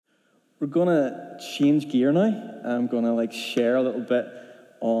We're going to change gear now. I'm going to share a little bit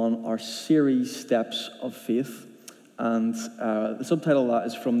on our series, Steps of Faith. And the subtitle of that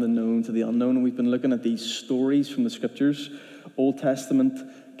is From the Known to the Unknown. And we've been looking at these stories from the Scriptures, Old Testament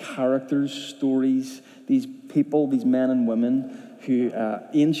characters, stories, these people, these men and women, who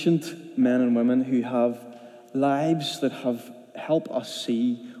ancient men and women who have lives that have helped us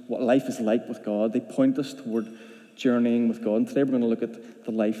see what life is like with God. They point us toward journeying with God. And today we're going to look at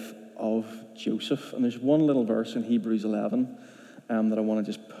the life of Joseph. And there's one little verse in Hebrews 11 that I want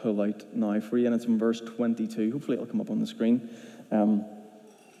to just pull out now for you, and it's in verse 22. Hopefully it'll come up on the screen. And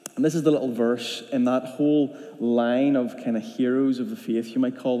this is the little verse in that whole line of kind of heroes of the faith, you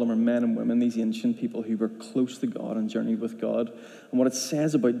might call them, or men and women, these ancient people who were close to God and journeyed with God. And what it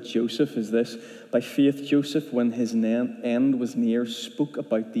says about Joseph is this: by faith, Joseph, when his end was near, spoke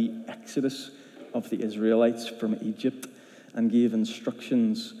about the exodus of the Israelites from Egypt and gave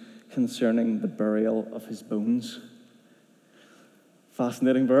instructions concerning the burial of his bones.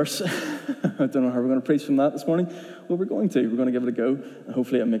 Fascinating verse. I don't know how we're going to preach from that this morning. Well, we're going to. We're going to give it a go, and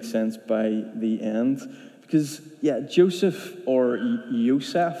hopefully it makes sense by the end. Because, Joseph, or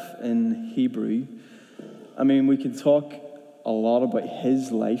Yosef in Hebrew, we could talk a lot about his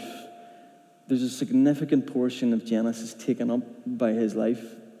life. There's a significant portion of Genesis taken up by his life.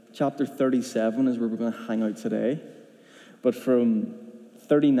 Chapter 37 is where we're going to hang out today. But from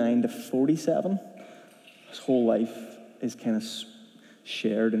 39 to 47, his whole life is kind of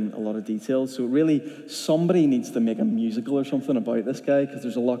shared in a lot of detail. So really, somebody needs to make a musical or something about this guy, because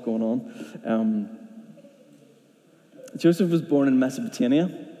there's a lot going on. Joseph was born in Mesopotamia,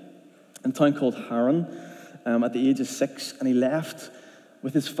 in a town called Haran, at the age of 6, and he left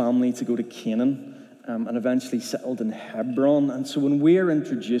with his family to go to Canaan, and eventually settled in Hebron. And so when we're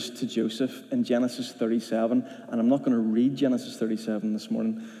introduced to Joseph in Genesis 37, and I'm not going to read Genesis 37 this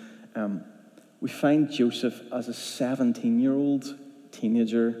morning, we find Joseph as a 17-year-old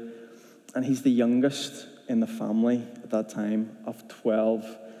teenager, and he's the youngest in the family at that time of 12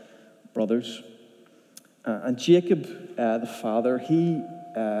 brothers. And Jacob, the father, he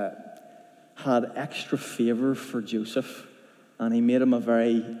had extra favor for Joseph, and he made him a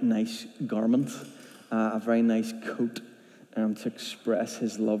very nice garment, a very nice coat, to express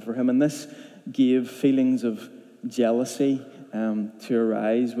his love for him. And this gave feelings of jealousy to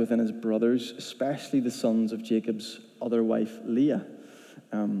arise within his brothers, especially the sons of Jacob's other wife, Leah.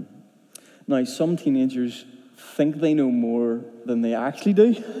 Now, some teenagers think they know more than they actually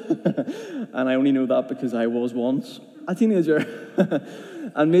do. And I only know that because I was once a teenager.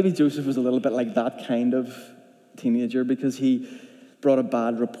 And maybe Joseph was a little bit like that kind of teenager, because he brought a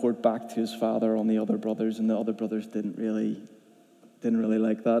bad report back to his father on the other brothers, and the other brothers didn't really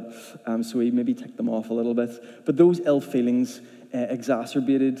like that. So he maybe ticked them off a little bit. But those ill feelings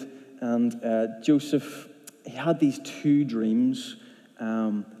exacerbated, and Joseph, he had these two dreams,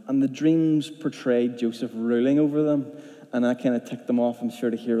 and the dreams portrayed Joseph ruling over them, and that kind of ticked them off. I'm sure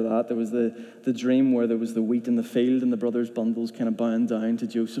to hear that. There was the dream where there was the wheat in the field, and the brothers' bundles kind of bowing down to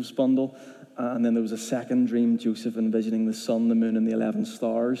Joseph's bundle. And then there was a second dream, Joseph envisioning the sun, the moon, and the 11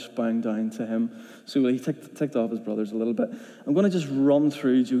 stars bowing down to him. So he ticked off his brothers a little bit. I'm going to just run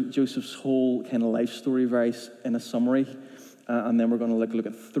through Joseph's whole kind of life story in a summary, and then we're going to look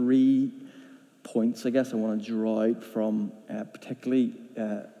at 3 points, I guess, I want to draw out from particularly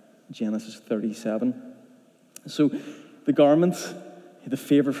Genesis 37. So the garment, the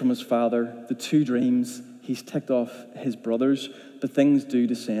favor from his father, the 2 dreams, he's ticked off his brothers, but things do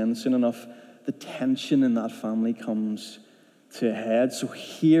descend. Soon enough, the tension in that family comes to a head. So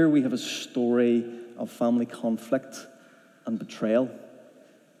here we have a story of family conflict and betrayal.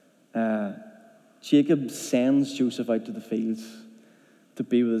 Jacob sends Joseph out to the fields to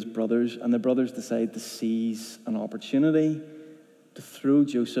be with his brothers, and the brothers decide to seize an opportunity to throw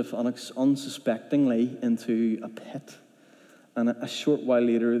Joseph unsuspectingly into a pit. And a short while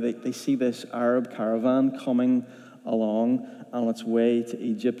later, they see this Arab caravan coming along on its way to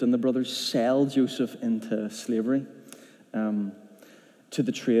Egypt, and the brothers sell Joseph into slavery to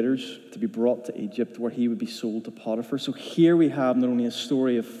the traders to be brought to Egypt, where he would be sold to Potiphar. So here we have not only a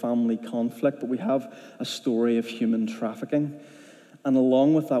story of family conflict, but we have a story of human trafficking. And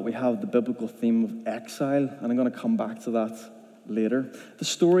along with that, we have the biblical theme of exile, and I'm going to come back to that later. The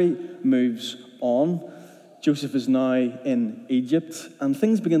story moves on. Joseph is now in Egypt, and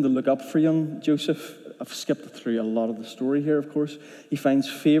things begin to look up for young Joseph. I've skipped through a lot of the story here, of course. He finds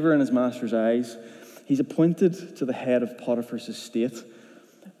favor in his master's eyes. He's appointed to the head of Potiphar's estate.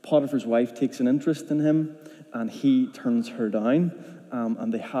 Potiphar's wife takes an interest in him, and he turns her down.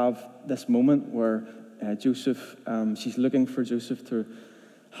 And they have this moment where Joseph, she's looking for Joseph to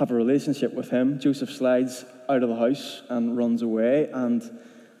have a relationship with him. Joseph slides out of the house and runs away, and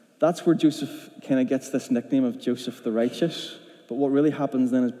that's where Joseph kind of gets this nickname of Joseph the Righteous. But what really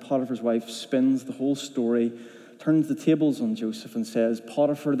happens then is Potiphar's wife spins the whole story, turns the tables on Joseph and says,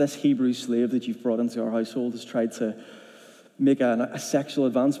 Potiphar, this Hebrew slave that you've brought into our household has tried to make a sexual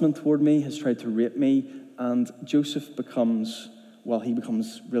advancement toward me, has tried to rape me. And Joseph becomes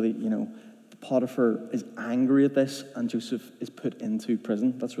really, Potiphar is angry at this, and Joseph is put into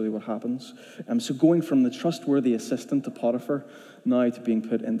prison. That's really what happens. So going from the trustworthy assistant to Potiphar, now to being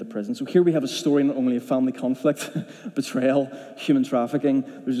put into prison. So here we have a story not only of family conflict, betrayal, human trafficking.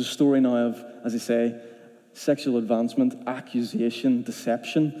 There's a story now of, as I say, sexual advancement, accusation,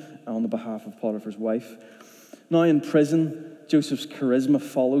 deception on the behalf of Potiphar's wife. Now in prison, Joseph's charisma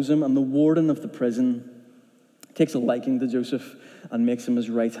follows him, and the warden of the prison takes a liking to Joseph and makes him his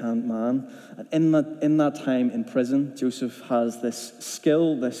right-hand man. And in that time in prison, Joseph has this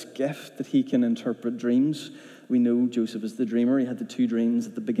skill, this gift that he can interpret dreams. We know Joseph is the dreamer. He had the 2 dreams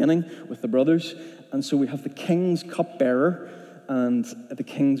at the beginning with the brothers. And so we have the king's cupbearer and the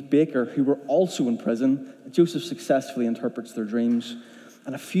king's baker, who were also in prison. Joseph successfully interprets their dreams.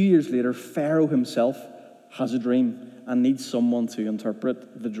 And a few years later, Pharaoh himself has a dream and needs someone to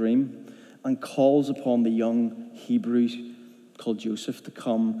interpret the dream, and calls upon the young Hebrew called Joseph to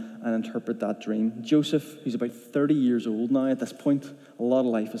come and interpret that dream. Joseph, who's about 30 years old now at this point, a lot of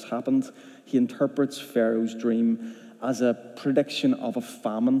life has happened. He interprets Pharaoh's dream as a prediction of a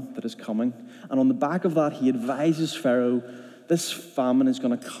famine that is coming. And on the back of that, he advises Pharaoh, this famine is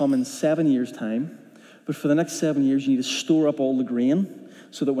going to come in 7 years' time, but for the next 7 years, you need to store up all the grain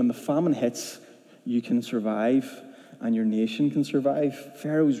so that when the famine hits, you can survive and your nation can survive.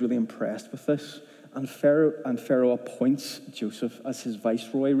 Pharaoh's really impressed with this. And Pharaoh appoints Joseph as his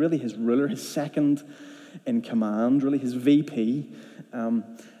viceroy, really his ruler, his second in command, really his VP,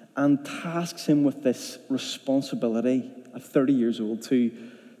 and tasks him with this responsibility at 30 years old to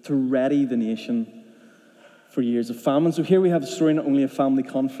ready the nation for years of famine. So here we have a story not only of family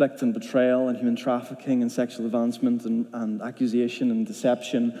conflict and betrayal and human trafficking and sexual advancement and accusation and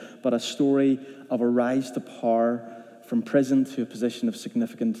deception, but a story of a rise to power from prison to a position of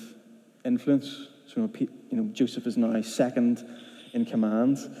significant influence. So, Joseph is now second in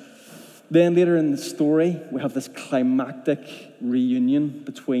command. Then later in the story, we have this climactic reunion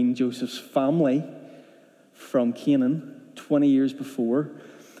between Joseph's family from Canaan 20 years before.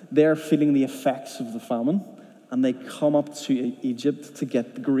 They're feeling the effects of the famine, and they come up to Egypt to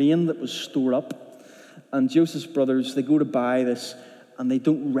get the grain that was stored up. And Joseph's brothers, they go to buy this, and they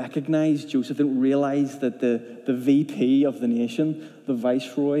don't recognize Joseph. They don't realize that the VP of the nation, the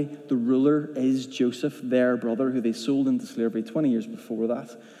viceroy, the ruler, is Joseph, their brother, who they sold into slavery 20 years before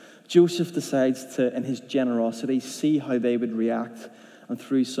that. Joseph decides to, in his generosity, see how they would react. And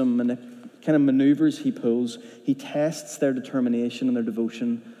through some kind of maneuvers he pulls, he tests their determination and their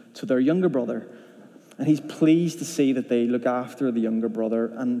devotion to their younger brother. And he's pleased to see that they look after the younger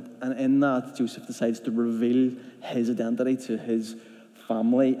brother. And in that, Joseph decides to reveal his identity to his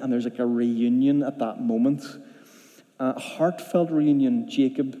family, and there's like a reunion at that moment, a heartfelt reunion.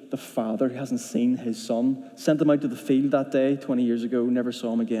 Jacob, the father, who hasn't seen his son, sent him out to the field that day 20 years ago, never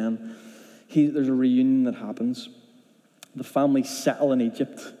saw him again. There's a reunion that happens. The family settle in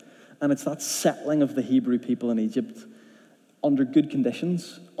Egypt, and it's that settling of the Hebrew people in Egypt under good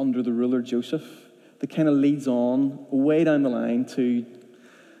conditions, under the ruler Joseph, that kind of leads on way down the line to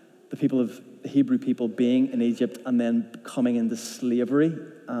the Hebrew people being in Egypt and then coming into slavery,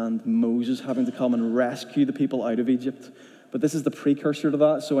 and Moses having to come and rescue the people out of Egypt. But this is the precursor to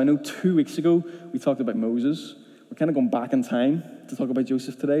that. So I know 2 weeks ago we talked about Moses. We're kind of going back in time to talk about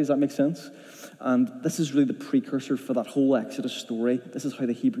Joseph today. Does that make sense? And this is really the precursor for that whole Exodus story. This is how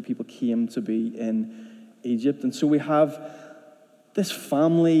the Hebrew people came to be in Egypt. And so we have this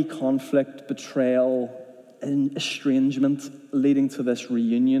family conflict, betrayal, and estrangement leading to this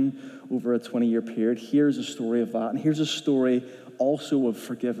reunion over a 20-year period. Here's a story of that. And here's a story also of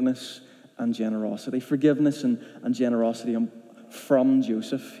forgiveness and generosity. Forgiveness and generosity from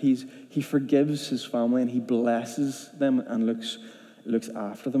Joseph. He forgives his family and he blesses them and looks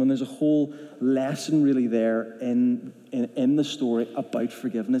after them. And there's a whole lesson really there in the story about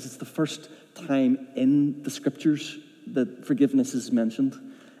forgiveness. It's the first time in the scriptures that forgiveness is mentioned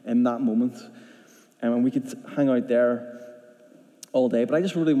in that moment. And we could hang out there all day, but I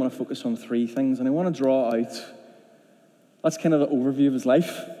just really want to focus on 3 things, and I want to draw out, that's kind of the overview of his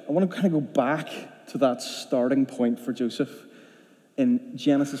life. I want to kind of go back to that starting point for Joseph in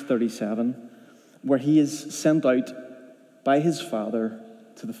Genesis 37, where he is sent out by his father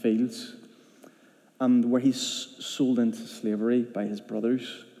to the fields. and where he's sold into slavery by his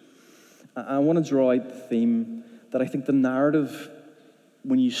brothers. I want to draw out the theme that I think the narrative,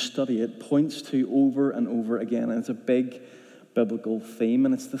 when you study it, points to over and over again, and it's a big biblical theme,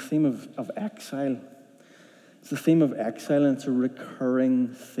 and it's the theme of exile. It's the theme of exile, and it's a recurring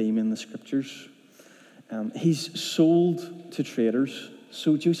theme in the scriptures. He's sold to traders,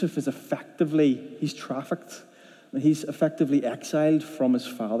 so Joseph is he's trafficked. He's effectively exiled from his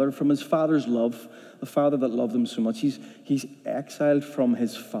father's love, the father that loved him so much. He's exiled from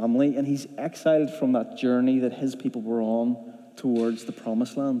his family, and he's exiled from that journey that his people were on towards the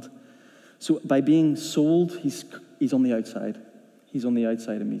promised land. So by being sold, he's on the outside. He's on the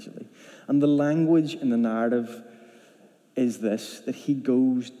outside immediately. And the language in the narrative is this, that he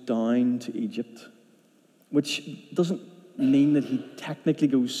goes down to Egypt, which doesn't mean that he technically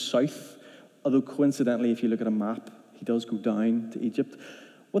goes south, although coincidentally, if you look at a map, he does go down to Egypt.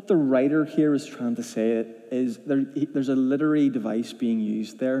 What the writer here is trying to say is there's a literary device being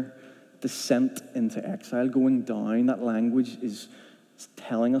used there, descent into exile, going down. That language is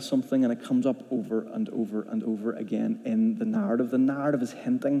telling us something, and it comes up over and over and over again in the narrative. The narrative is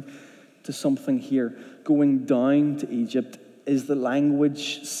hinting to something here. Going down to Egypt is the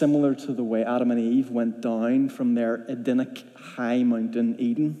language similar to the way Adam and Eve went down from their Edenic high mountain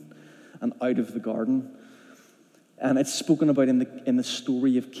Eden and out of the garden. And it's spoken about in the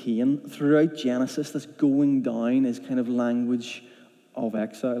story of Cain. Throughout Genesis, this going down is kind of language of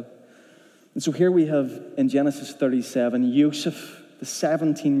exile. And so here we have, in Genesis 37, Joseph, the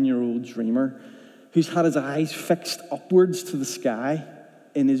 17-year-old dreamer, who's had his eyes fixed upwards to the sky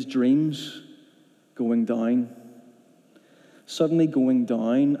in his dreams, going down. Suddenly going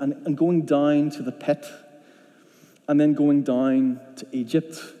down, and going down to the pit, and then going down to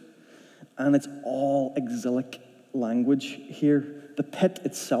Egypt. And it's all exilic language here. The pit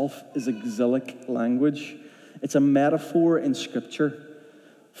itself is exilic language. It's a metaphor in Scripture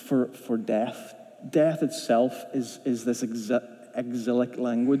for death. Death itself is this exilic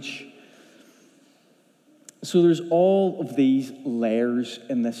language. So there's all of these layers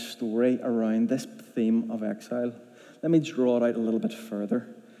in this story around this theme of exile. Let me draw it out a little bit further.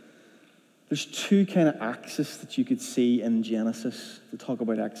 There's two kind of axes that you could see in Genesis to talk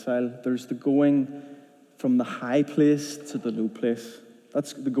about exile. There's the going from the high place to the low place.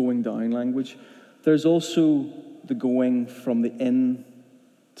 That's the going down language. There's also the going from the in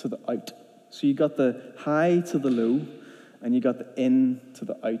to the out. So you got the high to the low, and you got the in to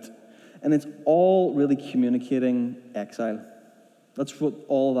the out. And it's all really communicating exile. That's what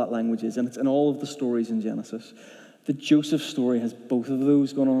all that language is, and it's in all of the stories in Genesis. The Joseph story has both of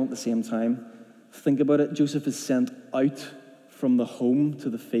those going on at the same time. Think about it. Joseph is sent out from the home to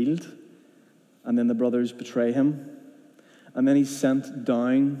the field, and then the brothers betray him. And then he's sent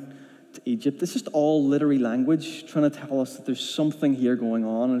down to Egypt. This is just all literary language, trying to tell us that there's something here going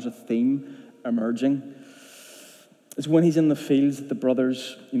on. There's a theme emerging. It's when he's in the fields that the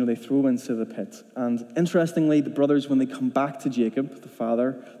brothers, they throw him into the pit. And interestingly, the brothers, when they come back to Jacob, the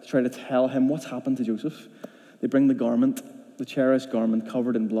father, to try to tell him what's happened to Joseph, they bring the garment, the cherished garment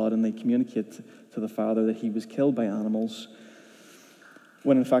covered in blood, and they communicate to the father that he was killed by animals,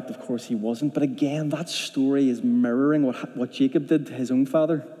 when in fact, of course, he wasn't. But again, that story is mirroring what Jacob did to his own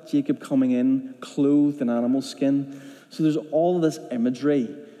father. Jacob coming in, clothed in animal skin. So there's all of this imagery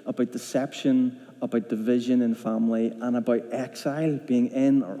about deception, about division in family, and about exile, being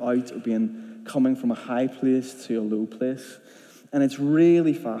in or out, or coming from a high place to a low place. And it's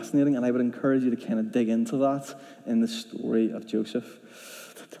really fascinating, and I would encourage you to kind of dig into that in the story of Joseph.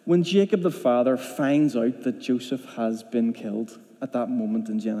 When Jacob the father finds out that Joseph has been killed at that moment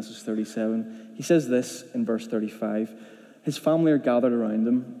in Genesis 37, he says this in verse 35. His family are gathered around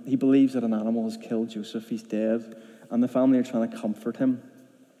him. He believes that an animal has killed Joseph. He's dead. And the family are trying to comfort him.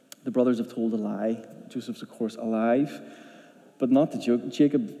 The brothers have told a lie. Joseph's, of course, alive. But not to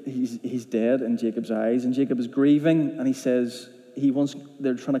Jacob. He's dead in Jacob's eyes. And Jacob is grieving, and he says,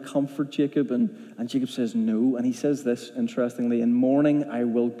 they're trying to comfort Jacob, and Jacob says no. And he says this, interestingly, in mourning I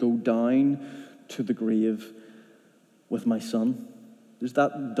will go down to the grave with my son. There's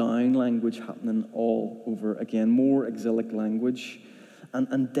that down language happening all over again, more exilic language.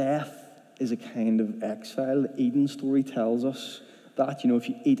 And death is a kind of exile. The Eden story tells us that, if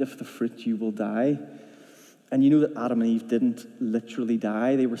you eat of the fruit, you will die. And you know that Adam and Eve didn't literally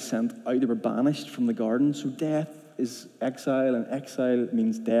die. They were sent out, they were banished from the garden. So death is exile, and exile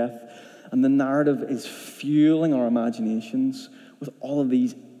means death. And the narrative is fueling our imaginations with all of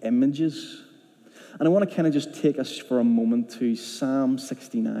these images. And I want to kind of just take us for a moment to Psalm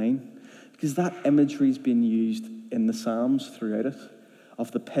 69, because that imagery is being used in the Psalms throughout it,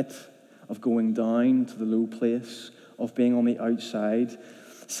 of the pit, of going down to the low place, of being on the outside.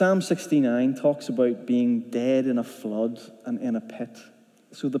 Psalm 69 talks about being dead in a flood and in a pit.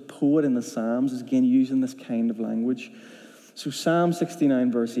 So the poet in the Psalms is again using this kind of language. So Psalm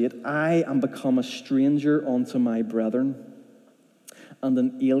 69 verse 8, I am become a stranger unto my brethren, and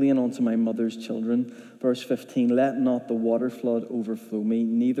an alien unto my mother's children. Verse 15, let not the water flood overflow me,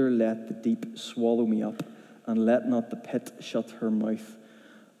 neither let the deep swallow me up, and let not the pit shut her mouth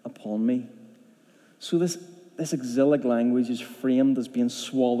upon me. So this exilic language is framed as being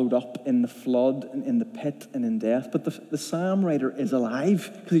swallowed up in the flood, and in the pit, and in death. But the psalm writer is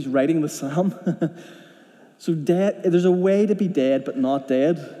alive because he's writing the psalm. So there's a way to be dead but not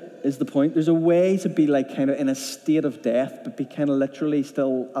dead, is the point. There's a way to be like kind of in a state of death but be kind of literally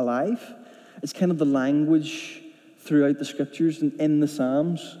still alive. It's kind of the language throughout the scriptures and in the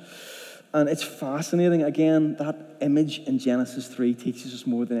Psalms. And it's fascinating. Again, that image in Genesis 3 teaches us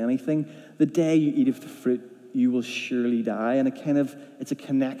more than anything. The day you eat of the fruit, you will surely die. And it's a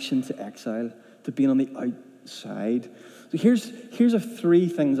connection to exile, to being on the outside. So here's a three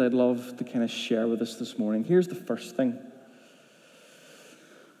things I'd love to kind of share with us this morning. Here's the first thing.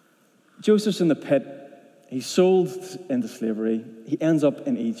 Joseph's in the pit. He's sold into slavery. He ends up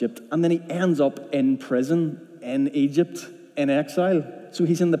in Egypt. And then he ends up in prison in Egypt, in exile. So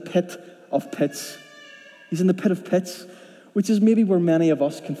he's in the pit of pits. He's in the pit of pits, which is maybe where many of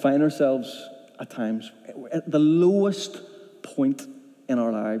us can find ourselves at times. At the lowest point in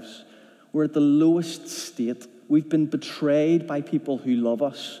our lives. We're at the lowest state. We've been betrayed by people who love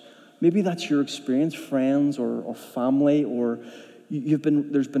us. Maybe that's your experience, friends or family, or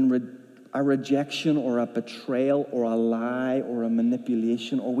there's been a rejection or a betrayal or a lie or a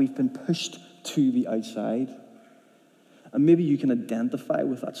manipulation, or we've been pushed to the outside. And maybe you can identify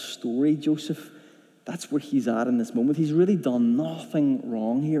with that story. Joseph, that's where he's at in this moment. He's really done nothing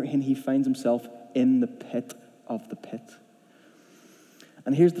wrong here, and he finds himself in the pit of the pit.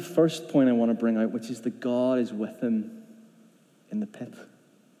 And here's the first point I want to bring out, which is that God is with him in the pit.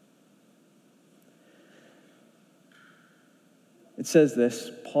 It says this,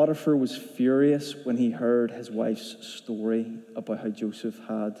 Potiphar was furious when he heard his wife's story about how Joseph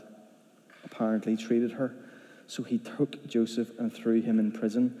had apparently treated her. So he took Joseph and threw him in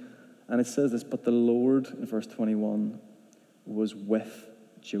prison. And it says this, but the Lord, in verse 21, was with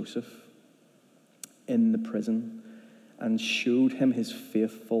Joseph in the prison and showed him his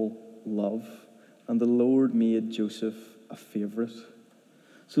faithful love. And the Lord made Joseph a favorite.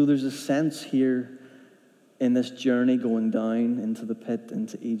 So there's a sense here in this journey going down into the pit,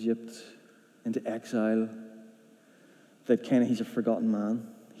 into Egypt, into exile, that kind of he's a forgotten man.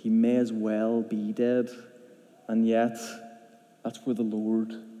 He may as well be dead, and yet that's where the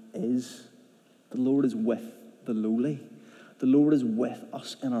Lord is. The Lord is with the lowly. The Lord is with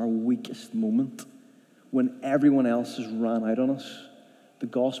us in our weakest moment, when everyone else has ran out on us. The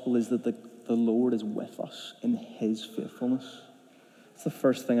gospel is that the Lord is with us in his faithfulness. That's the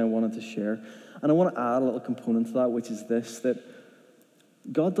first thing I wanted to share. And I want to add a little component to that, which is this, that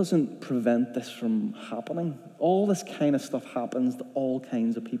God doesn't prevent this from happening. All this kind of stuff happens to all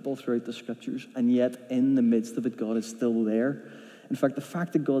kinds of people throughout the scriptures, and yet in the midst of it, God is still there. In fact, the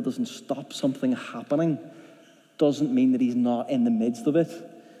fact that God doesn't stop something happening doesn't mean that he's not in the midst of it.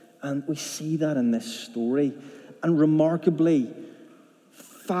 And we see that in this story. And remarkably,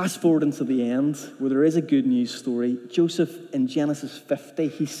 fast forward into the end, where there is a good news story, Joseph in Genesis 50,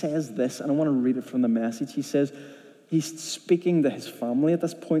 he says this, and I want to read it from the Message. He says, he's speaking to his family at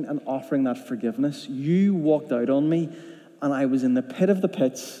this point and offering that forgiveness. You walked out on me, and I was in the pit of the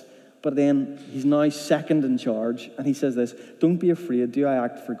pits, but then he's now second in charge, and he says this, don't be afraid, do I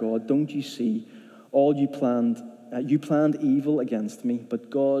act for God? Don't you see all you planned evil against me, but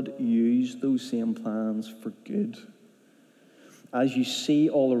God used those same plans for good. As you see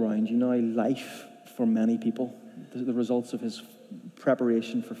all around you now, life for many people, the results of his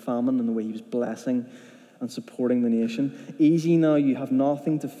preparation for famine and the way he was blessing and supporting the nation. Easy now, you have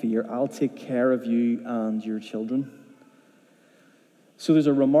nothing to fear. I'll take care of you and your children. So there's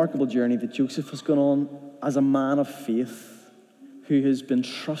a remarkable journey that Joseph has gone on as a man of faith who has been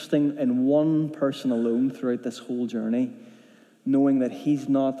trusting in one person alone throughout this whole journey, knowing that he's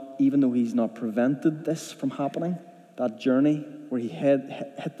not, even though he's not prevented this from happening, that journey where he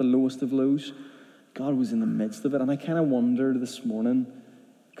hit the lowest of lows, God was in the midst of it. And I kind of wonder this morning,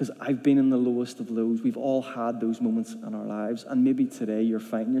 because I've been in the lowest of lows. We've all had those moments in our lives. And maybe today you're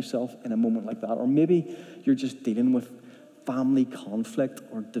finding yourself in a moment like that. Or maybe you're just dealing with family conflict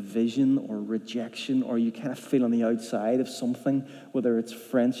or division or rejection, or you kind of feel on the outside of something, whether it's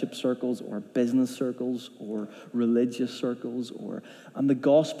friendship circles or business circles or religious circles. And the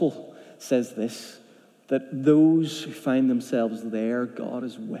gospel says this, that those who find themselves there, God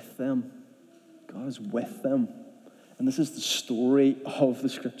is with them. God is with them. And this is the story of the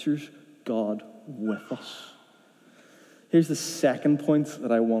Scriptures, God with us. Here's the second point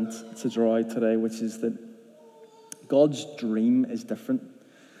that I want to draw out today, which is that God's dream is different.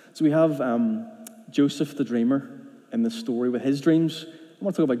 So we have Joseph the dreamer in the story with his dreams. I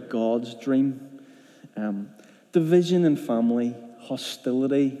want to talk about God's dream. Division in family,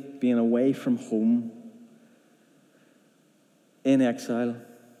 hostility, being away from home, in exile.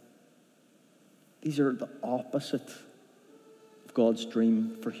 These are the opposite of God's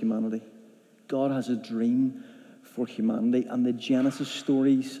dream for humanity. God has a dream for humanity, and the Genesis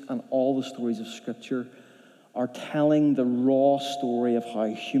stories and all the stories of Scripture are telling the raw story of how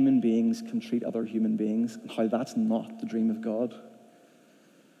human beings can treat other human beings and how that's not the dream of God.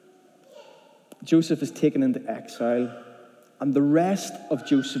 Joseph is taken into exile, and the rest of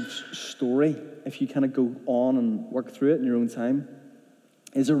Joseph's story, if you kind of go on and work through it in your own time,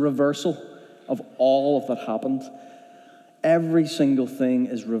 is a reversal of all of that happened. Every single thing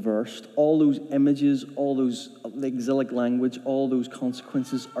is reversed. All those images, all those exilic language, all those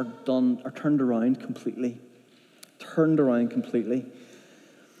consequences are turned around completely. Turned around completely.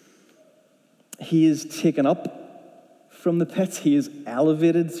 He is taken up from the pit. He is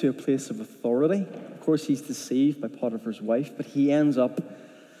elevated to a place of authority. Of course, he's deceived by Potiphar's wife, but he ends up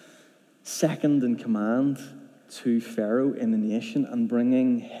second in command to Pharaoh in the nation and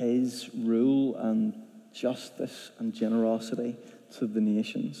bringing his rule and justice and generosity to the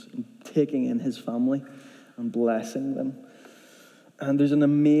nations, and taking in his family and blessing them. And there's an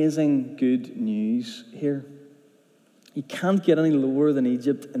amazing good news here. You can't get any lower than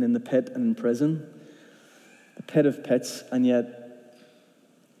Egypt and in the pit and in prison, the pit of pits, and yet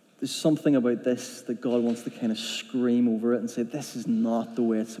there's something about this that God wants to kind of scream over it and say, this is not the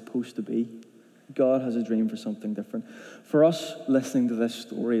way it's supposed to be. God has a dream for something different. For us, listening to this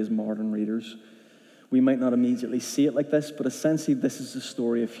story as modern readers, we might not immediately see it like this, but essentially this is a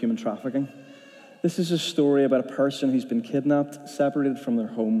story of human trafficking. This is a story about a person who's been kidnapped, separated from their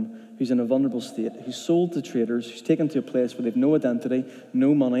home, who's in a vulnerable state, who's sold to traders, who's taken to a place where they've no identity,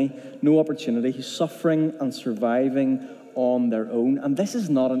 no money, no opportunity, who's suffering and surviving on their own. And this is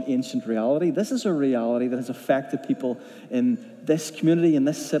not an ancient reality. This is a reality that has affected people in this community, in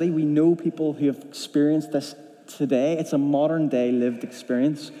this city. We know people who have experienced this today. It's a modern day lived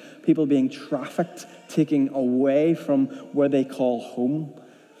experience. People being trafficked, taken away from where they call home.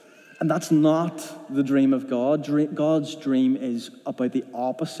 And that's not the dream of God. God's dream is about the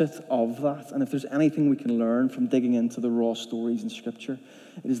opposite of that. And if there's anything we can learn from digging into the raw stories in Scripture,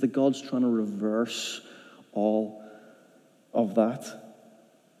 it is that God's trying to reverse all of that.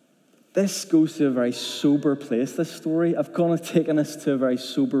 This goes to a very sober place, this story. I've kind of taken us to a very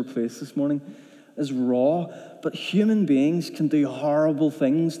sober place this morning. It's raw, but human beings can do horrible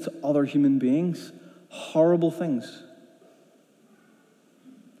things to other human beings. Horrible things.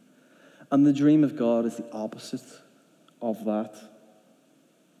 And the dream of God is the opposite of that.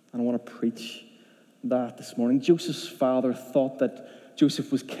 And I want to preach that this morning. Joseph's father thought that Joseph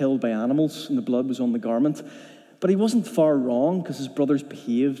was killed by animals and the blood was on the garment. But he wasn't far wrong, because his brothers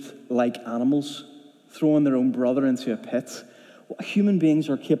behaved like animals, throwing their own brother into a pit. Human beings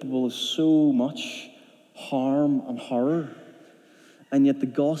are capable of so much harm and horror. And yet the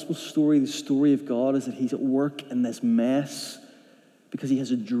gospel story, the story of God, is that he's at work in this mess because he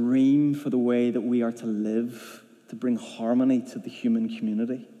has a dream for the way that we are to live, to bring harmony to the human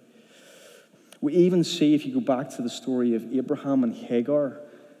community. We even see, if you go back to the story of Abraham and Hagar,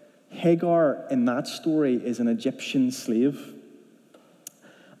 Hagar in that story is an Egyptian slave.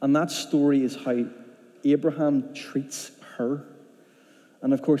 And that story is how Abraham treats her.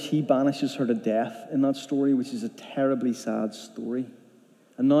 And of course, he banishes her to death in that story, which is a terribly sad story.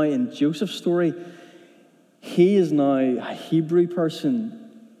 And now in Joseph's story, he is now a Hebrew person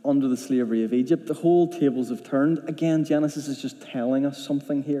under the slavery of Egypt. The whole tables have turned. Again, Genesis is just telling us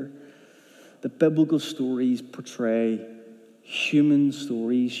something here. The biblical stories portray human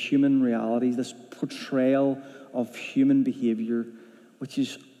stories, human realities, this portrayal of human behavior, which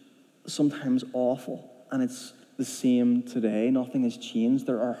is sometimes awful. And it's the same today. Nothing has changed.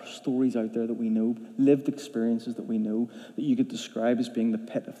 There are stories out there that we know, lived experiences that we know, that you could describe as being the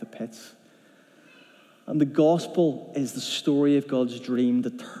pit of the pits. And the gospel is the story of God's dream to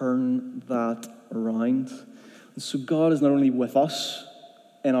turn that around. And so God is not only with us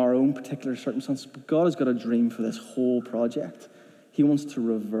in our own particular circumstances, but God has got a dream for this whole project. He wants to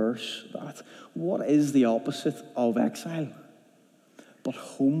reverse that. What is the opposite of exile? But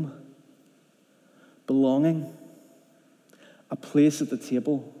home, belonging, a place at the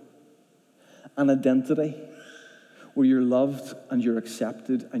table, an identity where you're loved and you're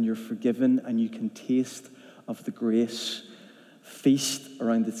accepted and you're forgiven and you can taste of the grace. Feast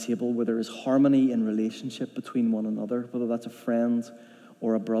around the table where there is harmony in relationship between one another, whether that's a friend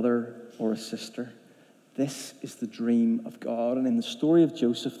or a brother or a sister. This is the dream of God. And in the story of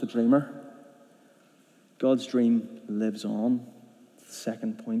Joseph the dreamer, God's dream lives on. The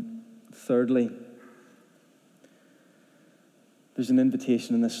second point. Thirdly, there's an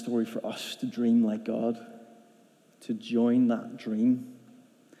invitation in this story for us to dream like God, to join that dream.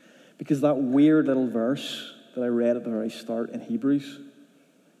 Because that weird little verse that I read at the very start in Hebrews, do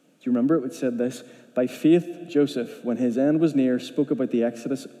you remember it? It said this: by faith, Joseph, when his end was near, spoke about the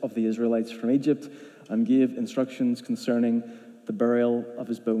exodus of the Israelites from Egypt and gave instructions concerning the burial of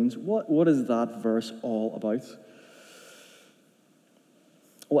his bones. What is that verse all about?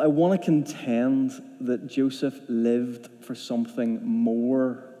 Well, I want to contend that Joseph lived for something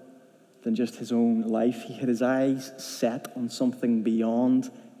more than just his own life. He had his eyes set on something beyond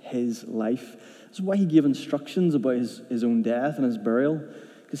his life. That's why he gave instructions about his own death and his burial,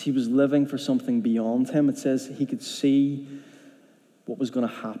 because he was living for something beyond him. It says he could see what was going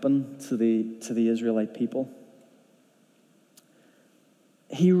to happen to the Israelite people.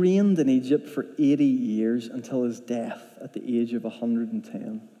 He reigned in Egypt for 80 years until his death at the age of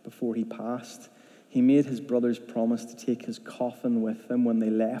 110. Before he passed, he made his brothers promise to take his coffin with them when they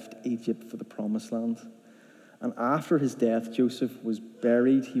left Egypt for the Promised Land. And after his death, Joseph was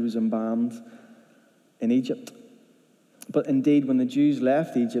buried. He was embalmed in Egypt. But indeed, when the Jews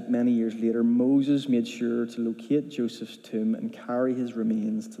left Egypt many years later, Moses made sure to locate Joseph's tomb and carry his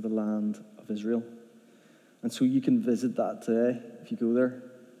remains to the land of Israel. And so you can visit that today if you go there.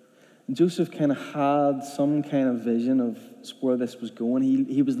 And Joseph kind of had some kind of vision of where this was going.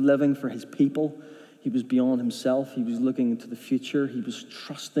 He was living for his people. He was beyond himself. He was looking into the future. He was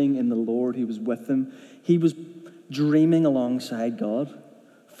trusting in the Lord who was with him. He was dreaming alongside God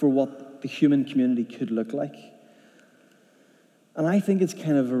for what the human community could look like. And I think it's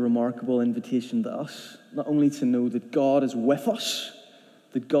kind of a remarkable invitation to us, not only to know that God is with us,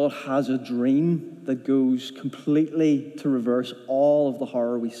 that God has a dream that goes completely to reverse all of the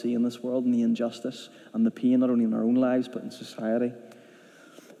horror we see in this world and the injustice and the pain, not only in our own lives, but in society.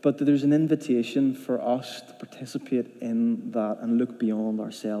 But that there's an invitation for us to participate in that and look beyond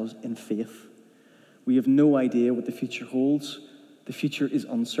ourselves in faith. We have no idea what the future holds. The future is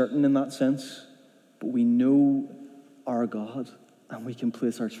uncertain in that sense, but we know our God and we can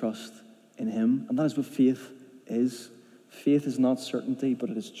place our trust in him. And that is what faith is. Faith is not certainty, but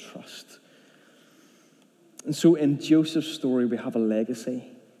it is trust. And so in Joseph's story, we have a legacy.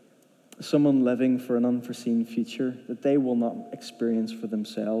 Someone living for an unforeseen future that they will not experience for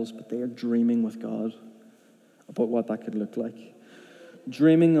themselves, but they are dreaming with God about what that could look like.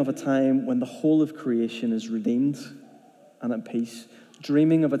 Dreaming of a time when the whole of creation is redeemed and at peace.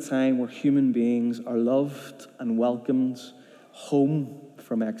 Dreaming of a time where human beings are loved and welcomed home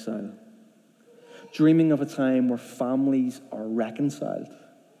from exile. Dreaming of a time where families are reconciled.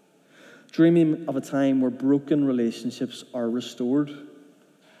 Dreaming of a time where broken relationships are restored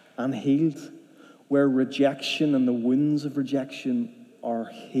and healed, where rejection and the wounds of rejection are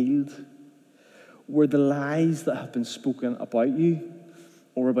healed, where the lies that have been spoken about you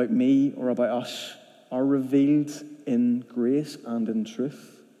or about me or about us are revealed in grace and in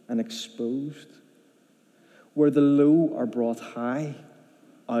truth and exposed, where the low are brought high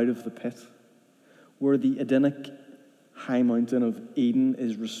out of the pit, where the Edenic high mountain of Eden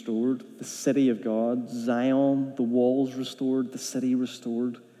is restored, the city of God, Zion, the walls restored, the city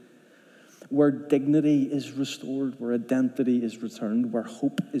restored, where dignity is restored, where identity is returned, where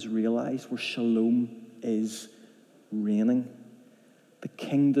hope is realized, where shalom is reigning. The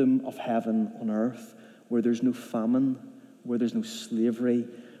kingdom of heaven on earth, where there's no famine, where there's no slavery,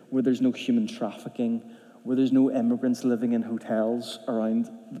 where there's no human trafficking, where there's no immigrants living in hotels around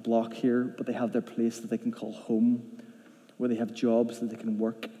the block here, but they have their place that they can call home, where they have jobs that they can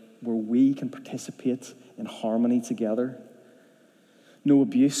work, where we can participate in harmony together. No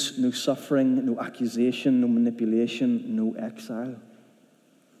abuse, no suffering, no accusation, no manipulation, no exile.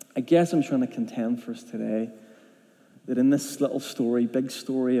 I guess I'm trying to contend for us today that in this little story, big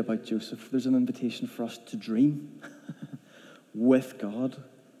story about Joseph, there's an invitation for us to dream with God.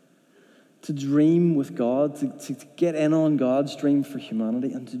 To dream with God, to get in on God's dream for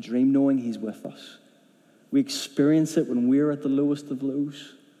humanity and to dream knowing he's with us. We experience it when we're at the lowest of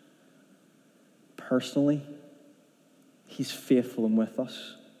lows. Personally, he's faithful and with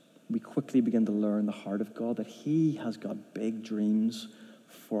us. We quickly begin to learn the heart of God, that he has got big dreams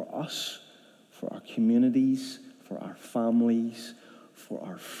for us, for our communities, for our families, for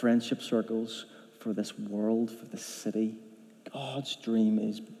our friendship circles, for this world, for this city. God's dream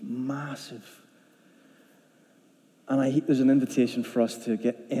is massive. And there's an invitation for us to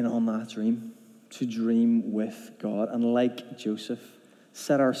get in on that dream, to dream with God. And like Joseph,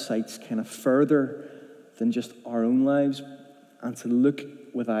 set our sights kind of further than just our own lives, and to look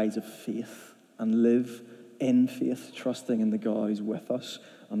with eyes of faith and live in faith, trusting in the God who's with us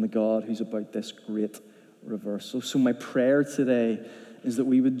and the God who's about this great reversal. So my prayer today is that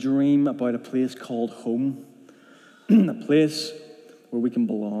we would dream about a place called home, a place where we can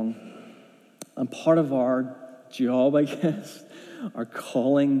belong. And part of our job, I guess, our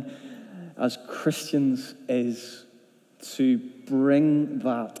calling as Christians is to bring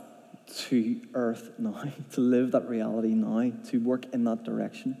that to earth now, to live that reality now, to work in that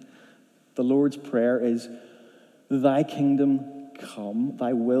direction. The Lord's Prayer is, thy kingdom come,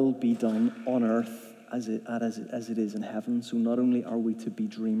 thy will be done on earth as it is in heaven. So not only are we to be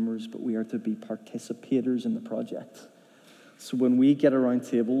dreamers, but we are to be participators in the project. So when we get around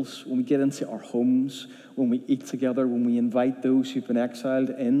tables, when we get into our homes, when we eat together, when we invite those who've been exiled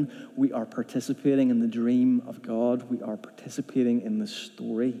in, we are participating in the dream of God. We are participating in the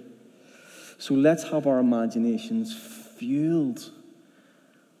story. So let's have our imaginations fueled.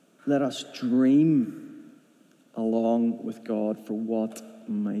 Let us dream along with God for what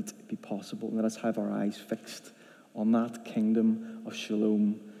might be possible. Let us have our eyes fixed on that kingdom of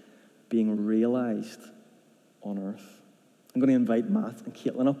shalom being realized on earth. I'm going to invite Matt and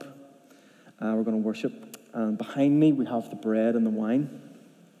Caitlin up. We're going to worship. And behind me, we have the bread and the wine.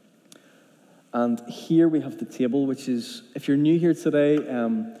 And here we have the table, which is, if you're new here today,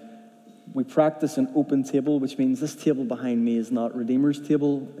 we practice an open table, which means this table behind me is not Redeemer's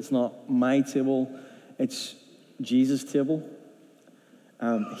table. It's not my table. It's Jesus' table.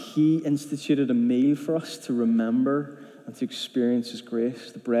 He instituted a meal for us to remember and to experience his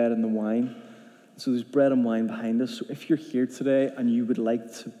grace, the bread and the wine. So there's bread and wine behind us. So if you're here today and you would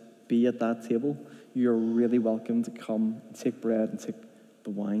like to be at that table, you're really welcome to come and take bread and take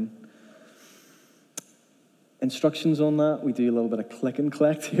the wine. Instructions on that, we do a little bit of click and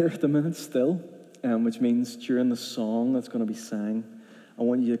collect here at the minute still, which means during the song that's going to be sang, I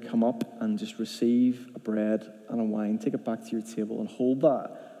want you to come up and just receive a bread and a wine, take it back to your table and hold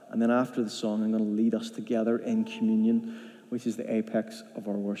that. And then after the song, I'm going to lead us together in communion, which is the apex of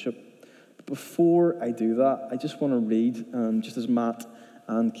our worship. But before I do that, I just want to read, just as Matt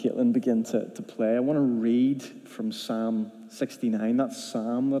and Caitlin begin to play, I want to read from Psalm 69, that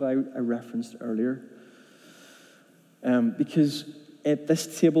psalm that I referenced earlier. Because at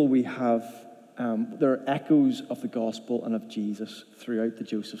this table we have, there are echoes of the gospel and of Jesus throughout the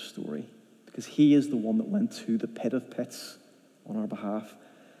Joseph story, because he is the one that went to the pit of pits on our behalf,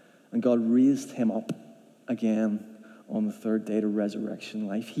 and God raised him up again on the third day to resurrection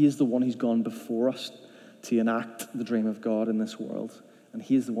life. He is the one who's gone before us to enact the dream of God in this world, and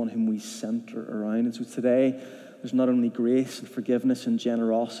he is the one whom we center around. And so today, there's not only grace and forgiveness and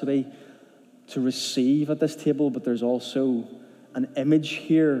generosity to receive at this table, but there's also an image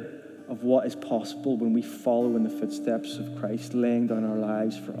here of what is possible when we follow in the footsteps of Christ, laying down our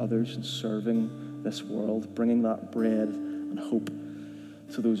lives for others and serving this world, bringing that bread and hope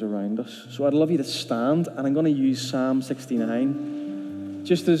to those around us. So I'd love you to stand, and I'm going to use Psalm 69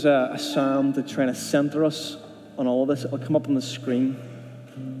 just as a psalm to try to center us on all of this. It'll come up on the screen.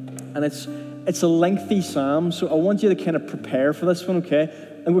 And it's a lengthy psalm, so I want you to kind of prepare for this one, okay?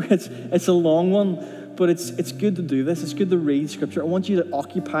 And it's a long one, but it's good to do this. It's good to read Scripture. I want you to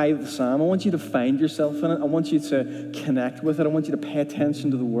occupy the psalm. I want you to find yourself in it. I want you to connect with it. I want you to pay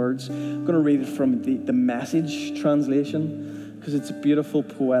attention to the words. I'm going to read it from the Message translation, because it's a beautiful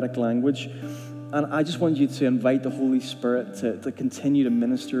poetic language. And I just want you to invite the Holy Spirit to continue to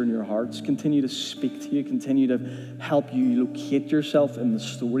minister in your hearts, continue to speak to you, continue to help you locate yourself in the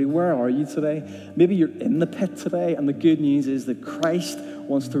story. Where are you today? Maybe you're in the pit today, and the good news is that Christ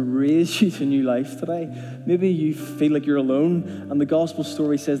wants to raise you to new life today. Maybe you feel like you're alone, and the gospel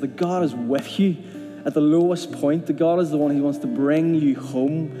story says that God is with you at the lowest point. That God is the one who wants to bring you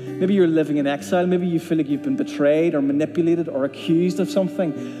home. Maybe you're living in exile. Maybe you feel like you've been betrayed or manipulated or accused of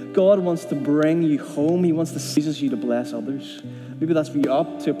something. God wants to bring you home. He wants to use you to bless others. Maybe that's for you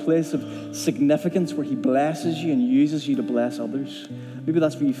up to a place of significance where he blesses you and uses you to bless others. Maybe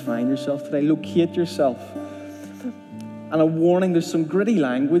that's where you find yourself today. Locate yourself. And a warning, there's some gritty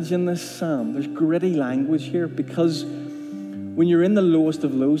language in this psalm. There's gritty language here, because when you're in the lowest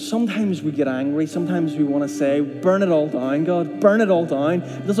of lows, sometimes we get angry. Sometimes we want to say, burn it all down, God. Burn it all down.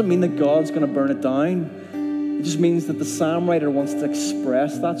 It doesn't mean that God's going to burn it down. It just means that the psalm writer wants to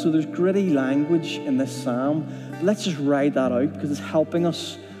express that. So there's gritty language in this psalm. let's just ride that out because it's helping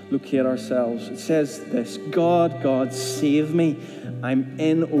us locate ourselves. It says this: God, God, save me. I'm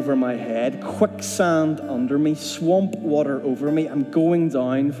in over my head. Quicksand under me. Swamp water over me. I'm going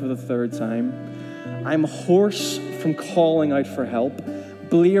down for the third time. I'm hoarse from calling out for help.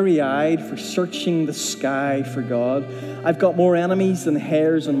 Bleary-eyed for searching the sky for God. I've got more enemies than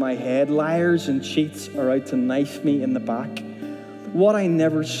hairs on my head. Liars and cheats are out to knife me in the back. What I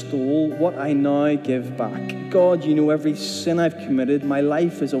never stole, what I now give back. God, you know every sin I've committed. My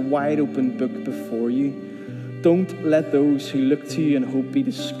life is a wide open book before you. Don't let those who look to you in hope be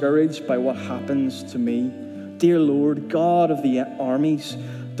discouraged by what happens to me. Dear Lord, God of the armies,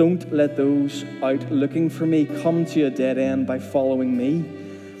 don't let those out looking for me come to a dead end by following me.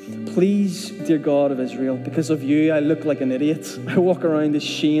 Please, dear God of Israel, because of you, I look like an idiot. I walk around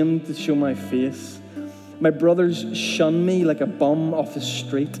ashamed to show my face. My brothers shun me like a bum off the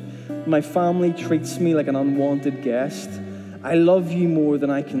street. My family treats me like an unwanted guest. I love you more than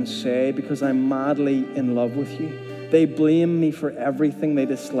I can say because I'm madly in love with you. They blame me for everything they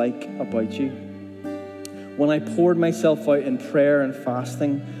dislike about you. When I poured myself out in prayer and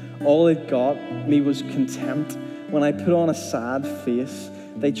fasting, all it got me was contempt. When I put on a sad face,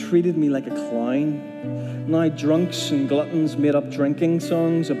 they treated me like a clown. Now drunks and gluttons made up drinking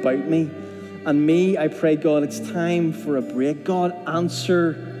songs about me. And me, I pray, God, it's time for a break. God,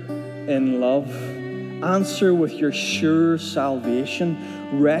 answer in love. Answer with your sure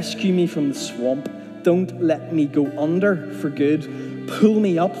salvation. Rescue me from the swamp. Don't let me go under for good. Pull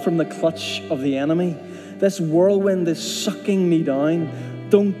me up from the clutch of the enemy. This whirlwind is sucking me down.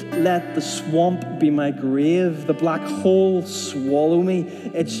 Don't let the swamp be my grave, the black hole swallow me,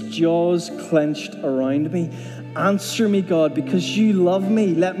 its jaws clenched around me. Answer me, God, because you love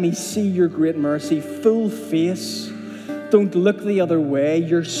me. Let me see your great mercy, full face. Don't look the other way.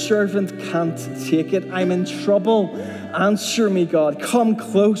 Your servant can't take it. I'm in trouble. Answer me, God. Come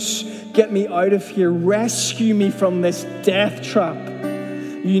close. Get me out of here. Rescue me from this death trap.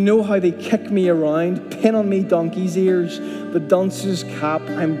 You know how they kick me around, pin on me donkey's ears, the dunce's cap.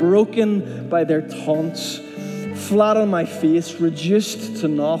 I'm broken by their taunts, flat on my face, reduced to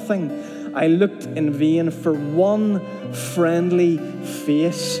nothing. I looked in vain for one friendly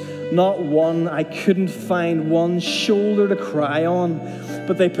face, not one. I couldn't find one shoulder to cry on,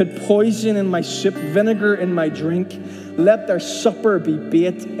 but they put poison in my soup, vinegar in my drink. Let their supper be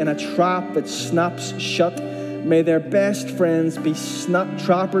bait in a trap that snaps shut. May their best friends be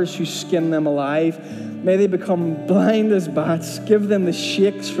trappers who skin them alive. May they become blind as bats. Give them the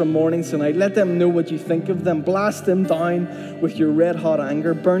shakes from morning to night. Let them know what you think of them. Blast them down with your red-hot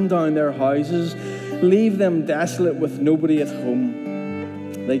anger. Burn down their houses. Leave them desolate with nobody at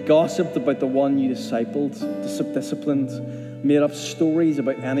home. They gossiped about the one you disciplined, made up stories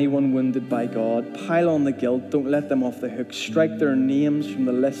about anyone wounded by God. Pile on the guilt. Don't let them off the hook. Strike their names from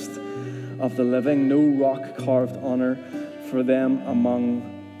the list of the living. No rock carved honor for them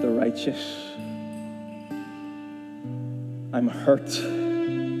among the righteous. I'm hurt.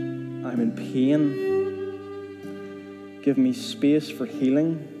 I'm in pain. Give me space for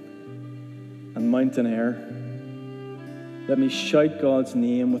healing and mountain air. Let me shout God's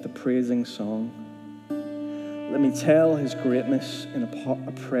name with a praising song. Let me tell his greatness in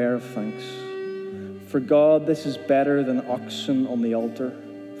a prayer of thanks. For God, this is better than oxen on the altar,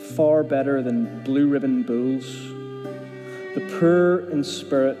 far better than blue ribbon bulls. The poor in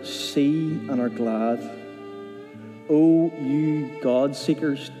spirit see and are glad. O you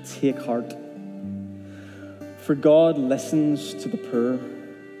God-seekers, take heart. For God listens to the poor.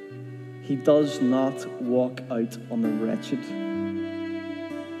 He does not walk out on the wretched.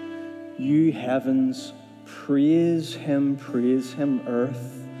 You heavens, praise him,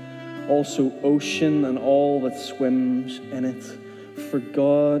 earth, also ocean and all that swims in it. For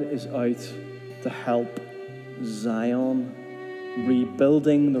God is out to help Zion,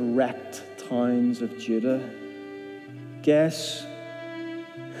 rebuilding the wrecked towns of Judah. Guess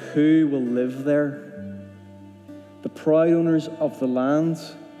who will live there? The proud owners of the land?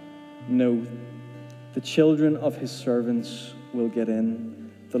 No, the children of his servants will get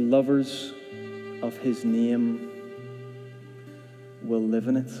in. The lovers of his name will live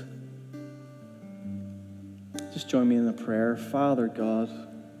in it. Just join me in the prayer. Father God,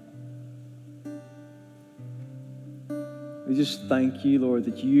 we just thank you, Lord,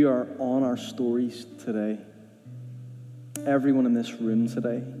 that you are on our stories today. Everyone in this room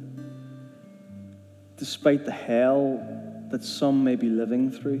today, despite the hell that some may be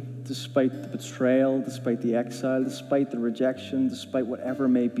living through, despite the betrayal, despite the exile, despite the rejection, despite whatever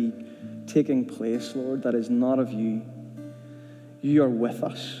may be taking place, Lord, that is not of you. You are with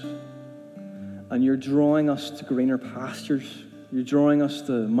us. And you're drawing us to greener pastures. You're drawing us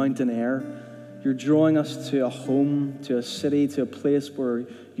to mountain air. You're drawing us to a home, to a city, to a place where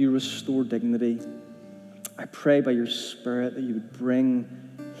you restore dignity. I pray by your Spirit that you would bring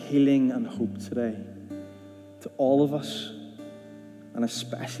healing and hope today to all of us, and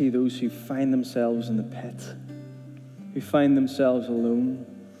especially those who find themselves in the pit, who find themselves alone,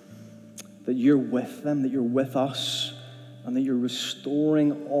 that you're with them, that you're with us, and that you're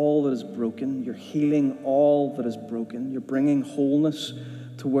restoring all that is broken. You're healing all that is broken. You're bringing wholeness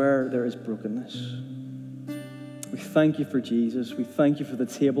to where there is brokenness. We thank you for Jesus. We thank you for the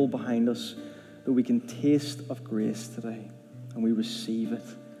table behind us, that we can taste of grace today, and we receive it.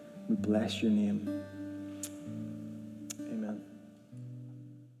 We bless your name.